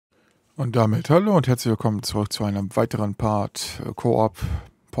Und damit hallo und herzlich willkommen zurück zu einem weiteren Part Coop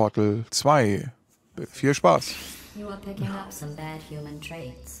Portal 2. Viel Spaß! You are picking up some bad human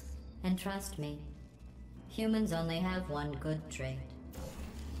traits. And trust me, humans only have one good trait.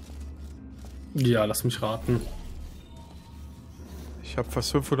 Ja, lass mich raten. Ich habe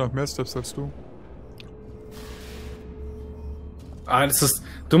fast 500 mehr Steps als du. Ah, das ist...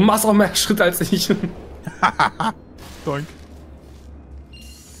 Du machst auch mehr Schritte als ich. Doink.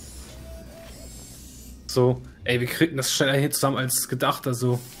 So, ey, wir kriegen das schneller hier zusammen als gedacht,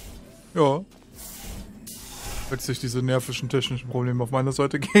 also... Ja. Als ich diese nervischen technischen Probleme auf meiner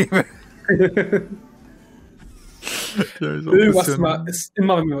Seite gebe. Ja, irgendwas ist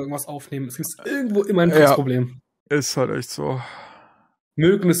immer, wenn wir irgendwas aufnehmen, es ist irgendwo immer ein Problem. Ist halt echt so.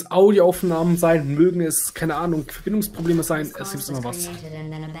 Mögen es Audioaufnahmen sein, mögen es, keine Ahnung, Verbindungsprobleme sein, es gibt immer was.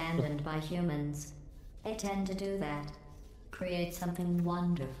 They tend to do that. Create something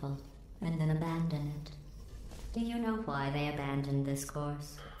wonderful and then abandon it. Do you know why they abandoned this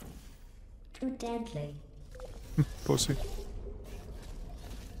course? Too deadly. Pussy.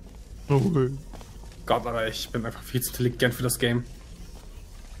 Oh, Gott, aber ich bin einfach viel zu intelligent für das Game.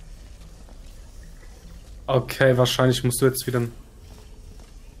 Okay, wahrscheinlich musst du jetzt wieder...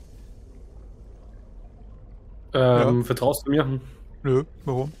 Vertraust du mir? Nö,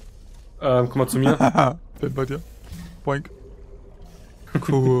 warum? Komm mal zu mir. Bin bei dir. Boink.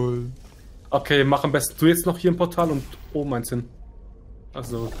 Cool. Okay, mach am besten du jetzt noch hier im Portal und oben eins hin.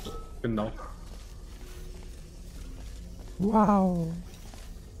 Also, genau. Wow.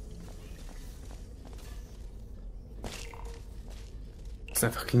 Das ist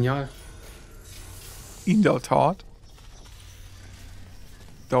einfach genial. In der Tat.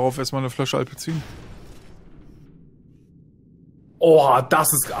 Darauf erstmal eine Flasche Alpezin. Oh,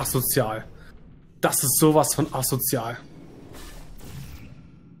 das ist asozial. Das ist sowas von asozial.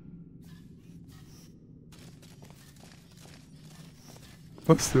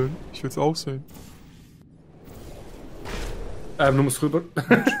 Was denn? Ich will's auch sehen. Du musst rüber.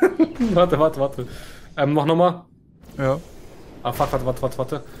 Warte. Mach nochmal. Ja. Ah,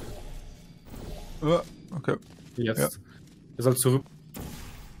 warte. Okay. Jetzt. Ja. Ihr sollt zurück.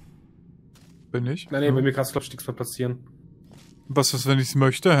 Bin ich? Nein, bei mir kannst du glaube ich nichts mehr passieren. Was ist, wenn ich es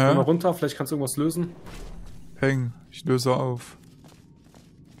möchte, hä? Geh mal runter, vielleicht kannst du irgendwas lösen. Peng, ich löse auf.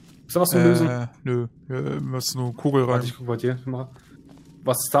 Ist da was zu lösen? Nö. Was nur Kugel rein. Warte, ich guck bei dir.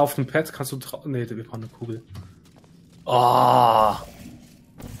 Was ist da auf dem Pad? Kannst du nee, wir brauchen eine Kugel. Oh.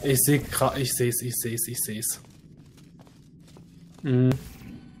 Ich seh's.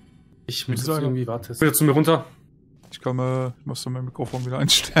 Ich muss jetzt irgendwie, warte. Wieder zu mir runter. Ich muss mein Mikrofon wieder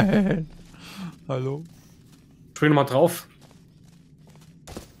einstellen. Hallo? Spring nochmal drauf.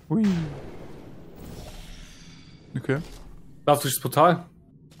 Hui. Okay. Laufst du durchs Portal?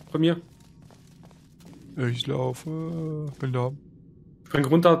 Bei mir? Ich laufe. Bin da. Spring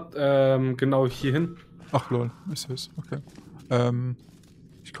runter, genau hier hin. Ach lol, ist es. Okay.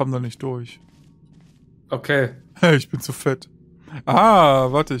 Ich komme da nicht durch. Okay. Ich bin zu fett. Ah,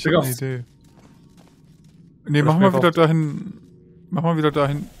 warte, ich habe eine Idee. Nee, mach mal wieder dahin. Mach mal wieder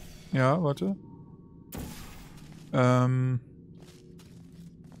dahin. Ja, warte. Einen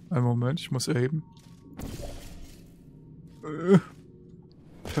Moment, ich muss erheben.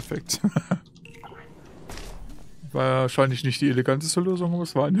 Perfekt. War wahrscheinlich nicht die eleganteste Lösung, aber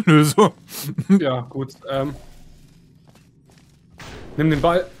es war eine Lösung. Ja, gut. Nimm den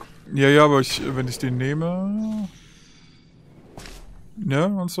Ball. Ja, aber wenn ich den nehme... Ne,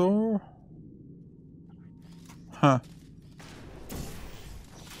 und so... Ha.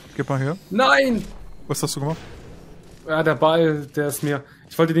 Gib mal her. Nein! Was hast du gemacht? Ja, der Ball, der ist mir...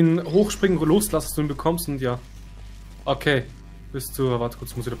 Ich wollte den hochspringen, loslassen, dass du ihn bekommst und ja. Okay. Bist du... Warte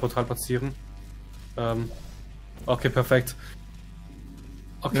kurz, muss ich das Portal platzieren. Okay, perfekt.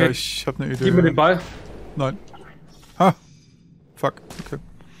 Okay. Ja, ich hab eine Idee. Gib mir den Ball. Nein. Ha. Fuck. Okay.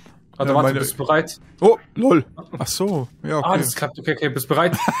 Warte, bist du bereit? Oh, lol. Ach so. Ja, okay. Ah, das klappt. Okay, bist du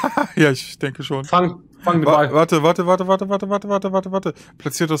bereit? Ja, ich denke schon. Fang den Ball. Warte.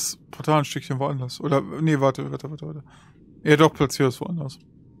 Platzier das Portal ein Stückchen woanders. Oder, nee, warte. Ja, doch, platzier das woanders.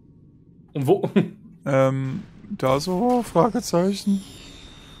 Und wo? Da so, Fragezeichen.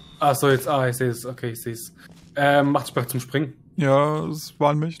 Ach so, jetzt, ich sehe es. Okay, ich sehe es. Mach dich bereit zum Springen. Ja, das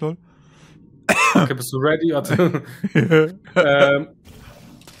war an mich, lol. Okay, bist du ready? Warte.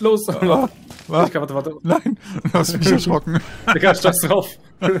 Los. Warte. Nein, du hast mich erschrocken. Digga, stolz drauf.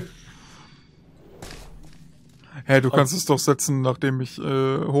 Hä, du kannst es doch setzen, nachdem ich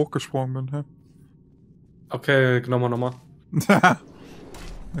hochgesprungen bin, hä? Okay, nochmal.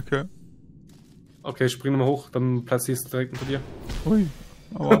 Okay. Okay, spring nochmal hoch, dann platzierst du direkt unter dir. Ui.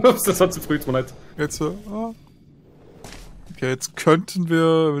 Aber das war zu früh, tut mir leid. jetzt, okay, jetzt könnten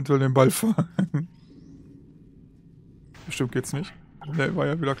wir eventuell den Ball fangen. Bestimmt geht's nicht. Ne, war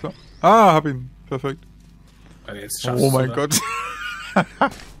ja wieder klar. Ah, hab ihn. Perfekt. Also jetzt Oh mein Gott.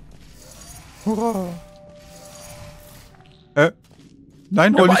 Hurra.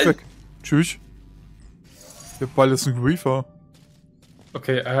 Nein, hol nicht weg. Tschüss. Der Ball ist ein Griefer.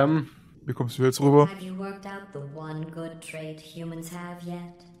 Okay, Wie kommst du jetzt rüber? Have you worked out the one good trait humans have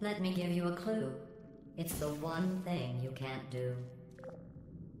yet? Let me give you a clue. It's the one thing you can't do.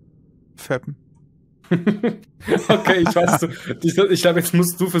 Feppen. okay, ich weiß, ich glaube, jetzt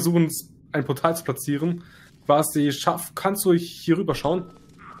musst du versuchen, ein Portal zu platzieren. Quasi, kannst du hier rüber schauen?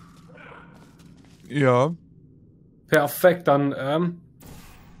 Ja. Perfekt, dann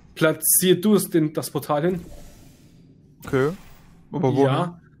platzier du das Portal hin. Okay. Aber wo?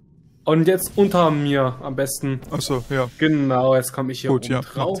 Ja. Und jetzt unter mir am besten. Achso, ja. Genau, jetzt komme ich hier Gut, oben ja,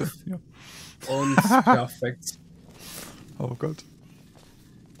 drauf. Ja. Und perfekt. Oh Gott.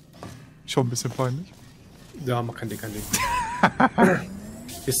 Schon ein bisschen peinlich. Ja, man kann den.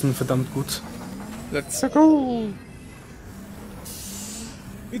 Ist ein verdammt gut. Let's go!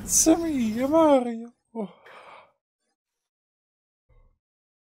 It's me, Mario. Oh.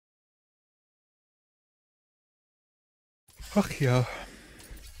 Ach ja.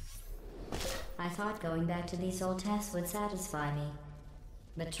 I thought going back to these old tests would satisfy me.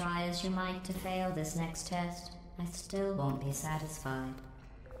 But try as you might to fail this next test, I still won't be satisfied.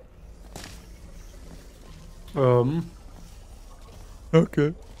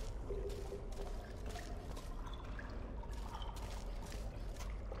 Okay.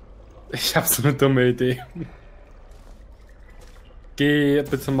 Ich habe so eine dumme Idee. Geh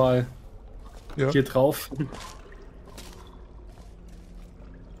bitte mal hier drauf.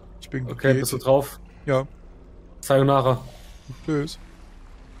 Ich bin okay, bist du drauf? Ja. Sayonara. Tschüss.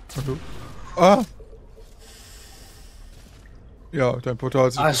 Hallo. Ah! Ja, dein Portal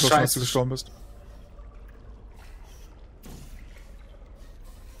hat sich geschlossen, als du gestorben bist.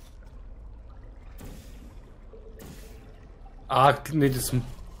 Ah, nee, das...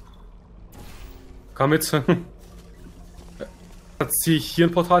 Komm mit. Jetzt ziehe ich hier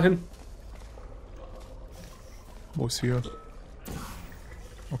ein Portal hin. Wo ist hier?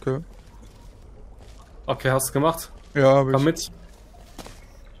 Okay. Okay, hast du gemacht? Ja, hab ich. Komm mit.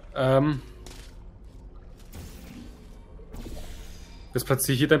 Jetzt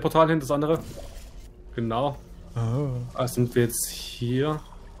platziere ich hier dein Portal hin, das andere. Genau. Also sind wir jetzt hier.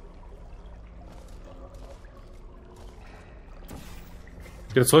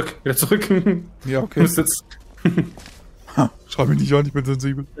 Wieder zurück, wieder zurück. Ja, okay. Du musst jetzt. Schreib mich nicht an, ich bin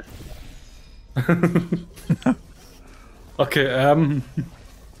sensibel. Okay,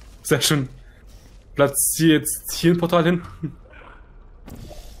 sehr schön. Platziere jetzt hier ein Portal hin.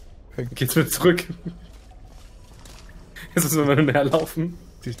 Geht's wieder zurück. Jetzt müssen wir näher laufen.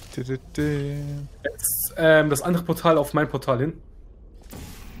 Jetzt das andere Portal auf mein Portal hin.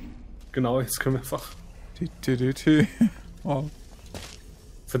 Genau, jetzt können wir einfach. Oh.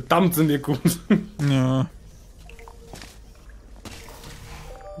 Verdammt sind wir gut. Ja.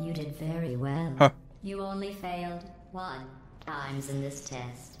 You did very well. Ha. You only failed 1 times in this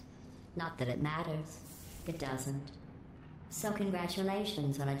test. Not that it matters. It doesn't. So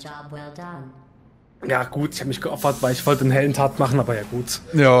congratulations on a job well done. Ja gut, ich habe mich geopfert, weil ich wollte einen Heldentat machen, aber ja gut.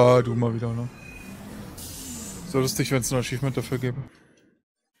 Ja, du mal wieder, ne? So lustig, wenn es ein Achievement dafür gäbe.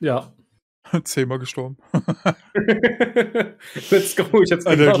 Ja. 10-mal gestorben. Let's go, ich jetzt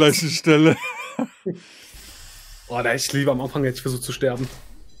an der gleichen Stelle. Oh, da ich lieber am Anfang hätte ich versucht zu sterben.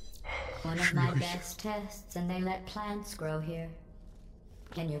 One of my best tests, and they let plants grow here.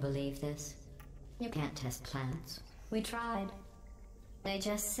 Can you believe this? You can't test plants. We tried. They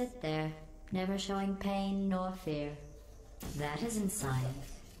just sit there, never showing pain nor fear. That isn't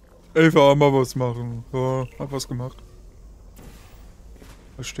science. Eva, mal was machen. Ja, hab was gemacht.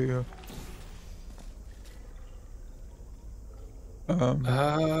 Verstehe.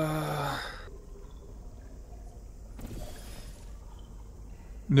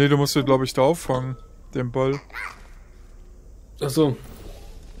 Nee, du musst ihn, glaube ich, da auffangen. Den Ball. Achso.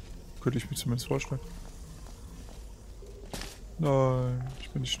 Könnte ich mir zumindest vorstellen. Nein, ich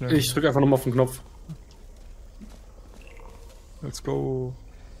bin nicht schnell. Ich drücke einfach nochmal auf den Knopf. Let's go.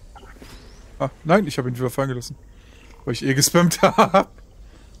 Ah, nein, ich habe ihn wieder fallen gelassen. Weil ich gespammt habe.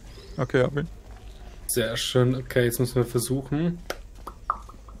 Okay, hab ihn. Sehr schön. Okay, jetzt müssen wir versuchen.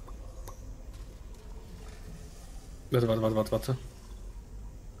 Warte.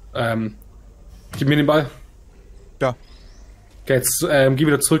 Gib mir den Ball. Ja. Okay, jetzt geh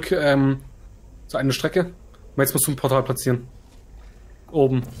wieder zurück zu einer Strecke. Und jetzt musst du ein Portal platzieren.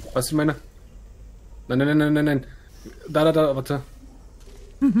 Oben. Weißt du, was ich meine? Nein. Da, warte.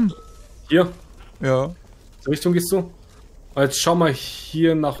 Hier. Ja. Die Richtung gehst du? Und jetzt schau mal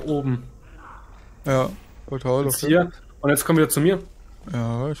hier nach oben. Ja. Portal. Jetzt hier. Und jetzt komm wieder zu mir.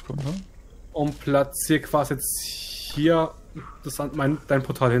 Ja, ich komme, ne? Und platziere quasi jetzt hier dein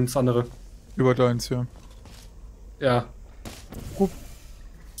Portal hin, das andere. Über deins, ja. Ja.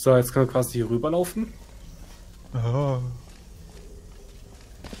 So, jetzt können wir quasi hier rüberlaufen. Ah.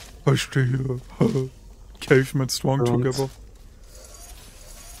 Verstehe. Caveman strong together.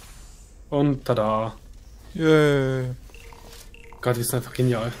 Und tada. Yay. Gott, die ist einfach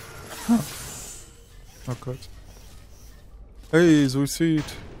genial. Oh Gott. Hey, Suizid.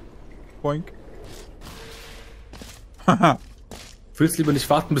 Boink. Haha. Willst lieber nicht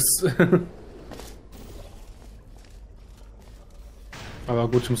warten bis... Aber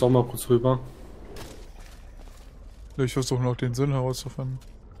gut, ich muss auch mal kurz rüber. Ich versuche noch den Sinn herauszufinden.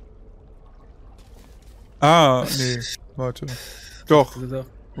 Ah, nee. Warte. Doch.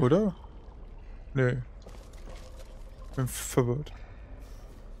 Oder? Nee. Bin verwirrt.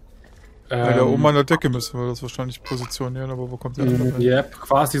 Da oben an der Decke müssen wir das wahrscheinlich positionieren, aber wo kommt der andere hin? Ja,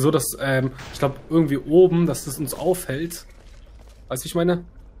 quasi so, dass, ich glaube, irgendwie oben, dass das uns auffällt. Weißt du, ich meine?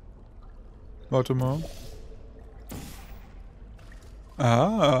 Warte mal.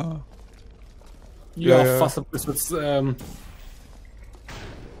 Ah. Ja, fast bis jetzt,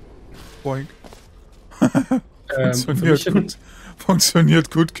 Boink. Funktioniert gut.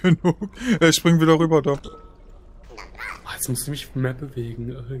 Funktioniert gut genug. Spring wieder rüber da. Jetzt muss ich mich mehr bewegen.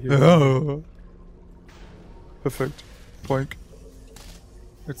 Ja. Perfekt. Boink.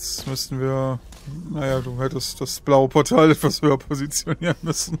 Jetzt müssten wir... Naja, du hättest das blaue Portal etwas höher positionieren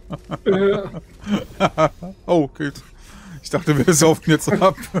müssen. Oh, geht. Ich dachte, wir saufen jetzt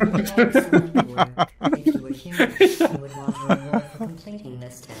ab.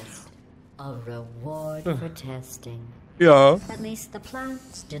 A reward for testing. Ja. At least the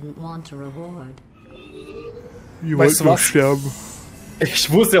plants didn't want a reward. Die wollten noch sterben.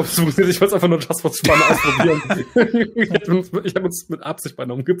 Ich wusste ja, ob es funktioniert. Ich wollte einfach nur das was Spannend ausprobieren. Ich hab uns mit Absicht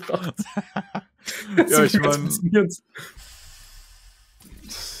beinahe umgebracht. Ja, ich meine...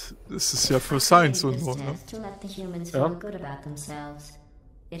 Das ist ja für Science und so, ne? Ja.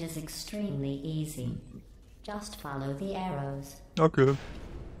 It is extremely easy. Just follow the arrows. Okay.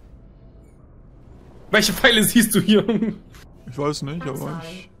 Welche Pfeile siehst du hier? Ich weiß nicht, aber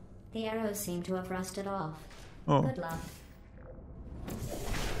ich... The arrows seem to have rusted off. Oh. Good luck.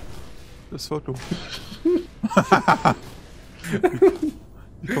 Das war dumm.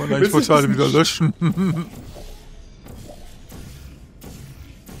 Wie kann man eigentlich Portale wieder löschen?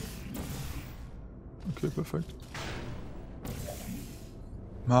 Okay, perfekt.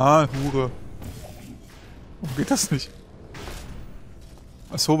 Mann, Hure. Warum geht das nicht?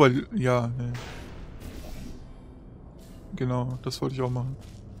 Achso, weil... Ja, ne. Genau, das wollte ich auch machen.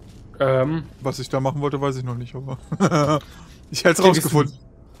 Was ich da machen wollte, weiß ich noch nicht, aber... ich hätte es rausgefunden.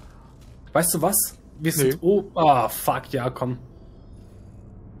 Weißt du was? Wir sind... Oh, fuck, ja, komm.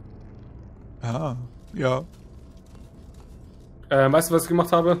 Ah, ja. Weißt du, was ich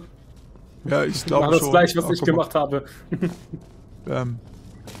gemacht habe? Ja, ich glaube schon. Das gleiche, was ich gemacht habe.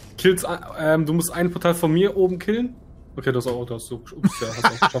 Kills, du musst ein Portal von mir oben killen. Okay, das auch, das so. Ups, ja, hast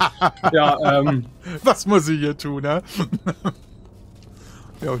auch geschafft. Ja, was muss ich hier tun, ne?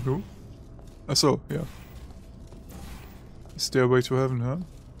 Ja, und du? Achso, ja. Stairway to Heaven, ja?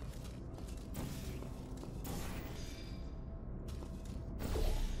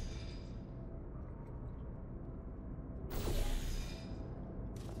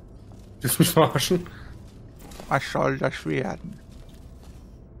 Willst du mich verarschen? Was soll das werden?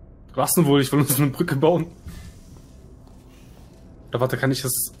 Was denn wohl? Ich will uns eine Brücke bauen. Da warte, kann ich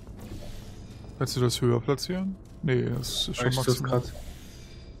das... Kannst du das höher platzieren? Nee, das ist schon maximal.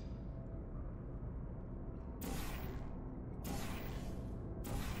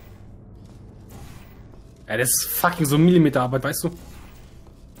 Ja, das ist fucking so Millimeterarbeit, weißt du?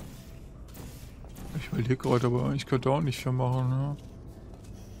 Ich überlege gerade, aber ich könnte auch nicht viel machen, ne?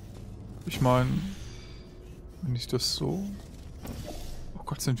 Ich meine, wenn ich das so... Oh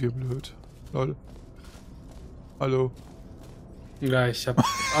Gott, sind wir blöd. Lol. Hallo. Ja, ich hab...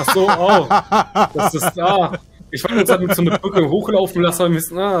 Achso, oh. Das ist da. Ich wollte jetzt halt mit so einer Brücke hochlaufen lassen, aber wir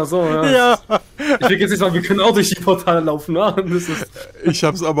wissen, so, ja. Ja. Ich will jetzt nicht sagen, wir können auch durch die Portale laufen, Das ist... Ich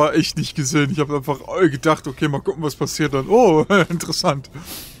hab's aber echt nicht gesehen. Ich habe einfach gedacht, okay, mal gucken, was passiert dann. Oh, interessant.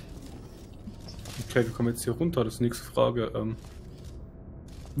 Okay, wir kommen jetzt hier runter, das ist die nächste Frage.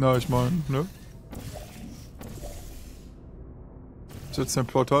 Na, ich meine, ne? Setz dein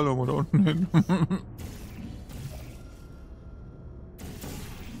Portal irgendwo da unten hin.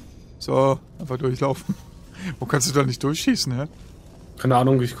 So, einfach durchlaufen. Wo kannst du da nicht durchschießen, hä? Keine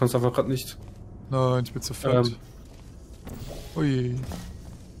Ahnung, ich konnte es einfach gerade nicht. Nein, ich bin zu fett. Ui.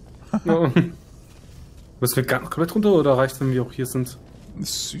 Ja. Müssen wir gar komplett runter oder reicht es, wenn wir auch hier sind?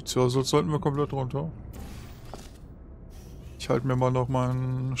 Es sieht so aus, als sollten wir komplett runter. Ich halte mir mal noch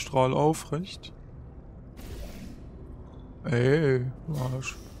meinen Strahl aufrecht. Ey,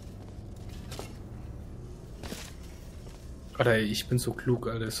 Arsch. Alter, ey, ich bin so klug,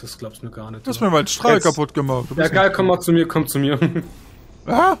 Alter, das glaubst du mir gar nicht. Du hast mir meinen Strahl kaputt gemacht. Ja, geil, komm mal zu mir, komm zu mir.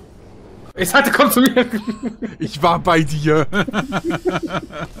 Ah? Ich sagte, komm zu mir. Ich war bei dir.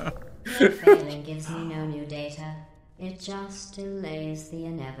 Failing gives me no new data. It just delays the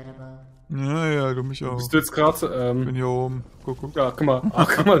inevitable. Ja, du mich auch. Bist du jetzt gerade? Bin hier oben. Guck. Ja, guck mal. Ach,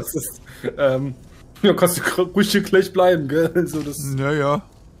 guck mal, das ist. Ja, kannst du ruhig hier gleich bleiben, gell? So, das, Ja.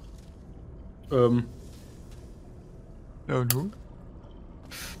 Ja, und du?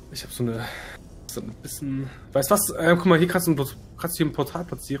 Ich habe so ein bisschen. Weißt du was? Guck mal, hier kannst du hier ein Portal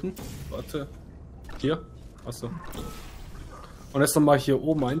platzieren. Warte. Hier. Achso. Und jetzt nochmal hier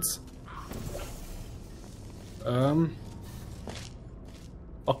oben eins.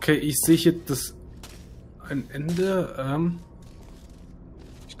 Okay, ich sehe hier ein Ende.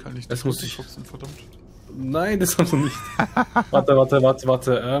 Ich kann nicht. Das muss ich. Fuchsen, verdammt. Nein, das kannst du nicht. Warte.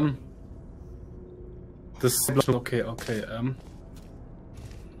 Das ist okay.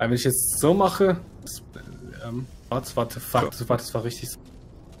 Wenn ich jetzt so mache. Warte, fuck, das war richtig.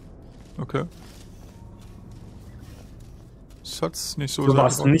 Okay. Das hat's nicht so. Du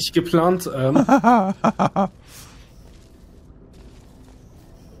warst nicht geplant.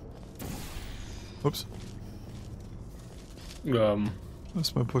 Ups. Das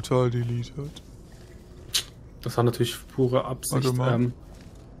ist mein Portal deleted. Das war natürlich pure Absicht. Warte mal.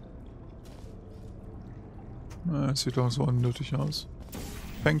 Es sieht doch so unnötig aus.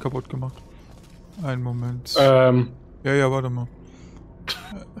 Pen kaputt gemacht. Einen Moment. Ja, warte mal.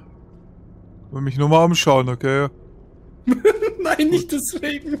 Will mich nur mal umschauen, okay? Nein, nicht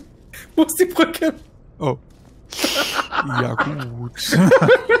deswegen. Wo ist die Brücke? Oh. Ja, gut.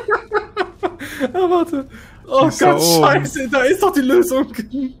 Ah, warte. Oh Gott, scheiße, da ist doch die Lösung.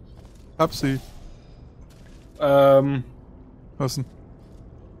 Hab sie. Was denn?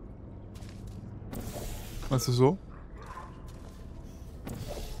 Weißt du so?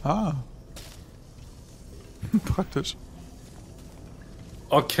 Ah. Praktisch.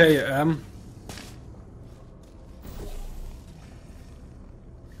 Okay,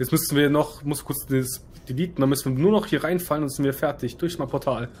 jetzt müssen wir muss kurz das deleten, dann müssen wir nur noch hier reinfallen und sind wir fertig. Durch mein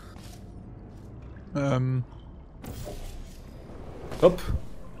Portal. Hopp.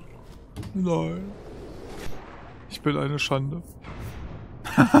 Nein. Ich bin eine Schande.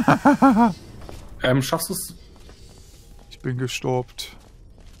 Schaffst du es? Ich bin gestorbt.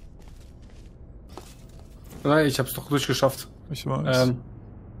 Nein, ich hab's doch durchgeschafft. Ich weiß.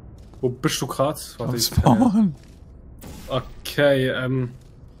 Wo bist du gerade? Warte, okay,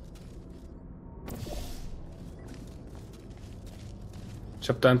 ich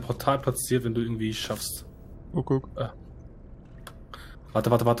habe da ein Portal platziert, wenn du irgendwie schaffst. Oh, guck.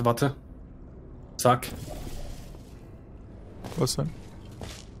 Warte. Zack. Was denn?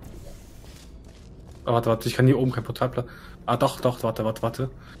 Warte, ich kann hier oben kein Portal platzieren. Doch,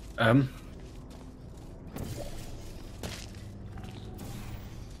 warte.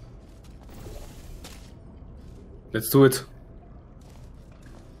 Let's do it.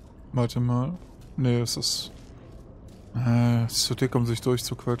 Warte mal. Nee, es ist zu dick, um sich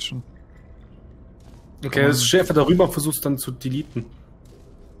durchzuquetschen. Okay, es ist schärfer darüber, versuchst dann zu deleten.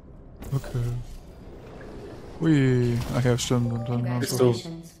 Okay. Ui. Ach ja, stimmt. Und dann hast du...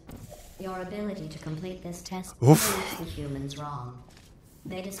 Your ability to complete this test Uff. proves the humans wrong.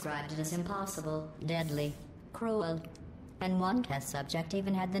 They described it as impossible, deadly, cruel, and one test subject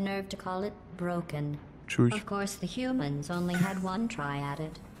even had the nerve to call it broken. Tschüss. Of course, the humans only had one try at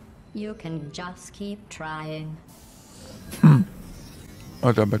it. You can just keep trying.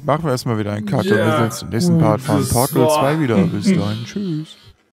 Und damit machen wir erstmal wieder einen Cut und wir sehen uns im nächsten Part von Portal 2 wieder. Bis dann. Tschüss.